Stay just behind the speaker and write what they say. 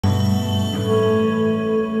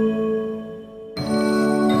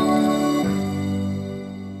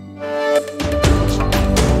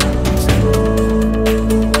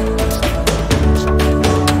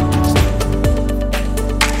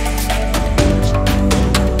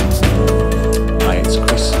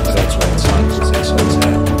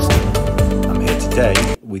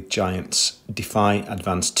Giant's Defy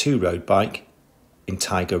Advanced 2 road bike in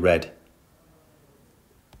Tiger Red.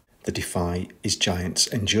 The Defy is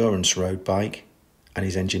Giant's endurance road bike and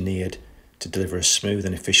is engineered to deliver a smooth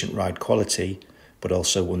and efficient ride quality, but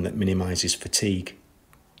also one that minimises fatigue.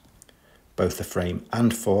 Both the frame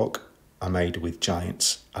and fork are made with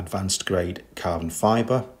Giant's advanced grade carbon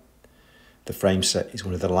fibre. The frame set is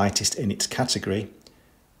one of the lightest in its category,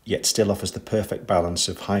 yet still offers the perfect balance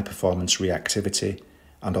of high performance reactivity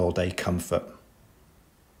and all-day comfort.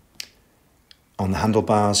 On the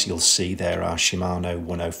handlebars you'll see there are Shimano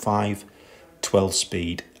 105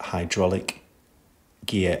 12-speed hydraulic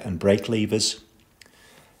gear and brake levers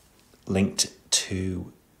linked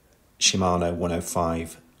to Shimano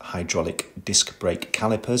 105 hydraulic disc brake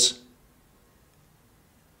calipers.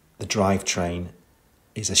 The drivetrain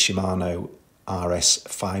is a Shimano RS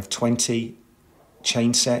 520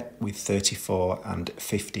 chain set with 34 and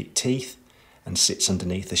 50 teeth and sits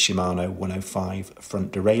underneath the Shimano 105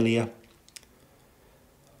 front derailleur.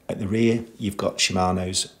 At the rear you've got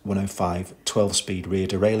Shimano's 105 12-speed rear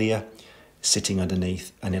derailleur sitting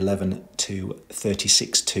underneath an 11 to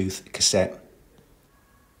 36 tooth cassette.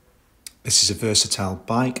 This is a versatile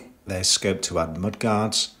bike. There's scope to add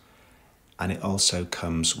mudguards, and it also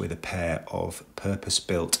comes with a pair of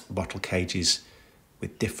purpose-built bottle cages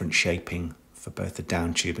with different shaping for both the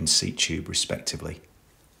down tube and seat tube respectively.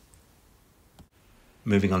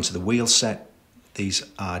 Moving on to the wheel set, these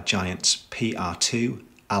are Giant's PR2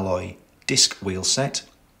 alloy disc wheel set.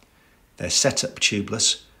 They're set up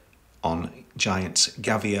tubeless on Giant's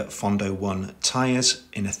Gavia Fondo 1 tyres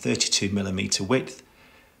in a 32mm width,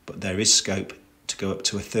 but there is scope to go up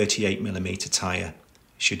to a 38mm tyre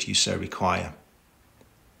should you so require.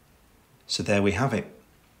 So there we have it,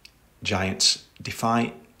 Giant's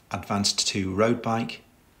Defy Advanced 2 road bike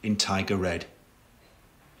in Tiger Red.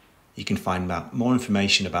 You can find out more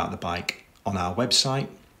information about the bike on our website.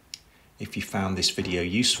 If you found this video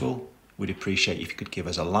useful, we'd appreciate if you could give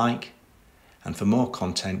us a like, and for more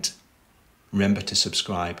content, remember to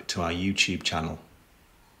subscribe to our YouTube channel.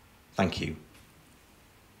 Thank you.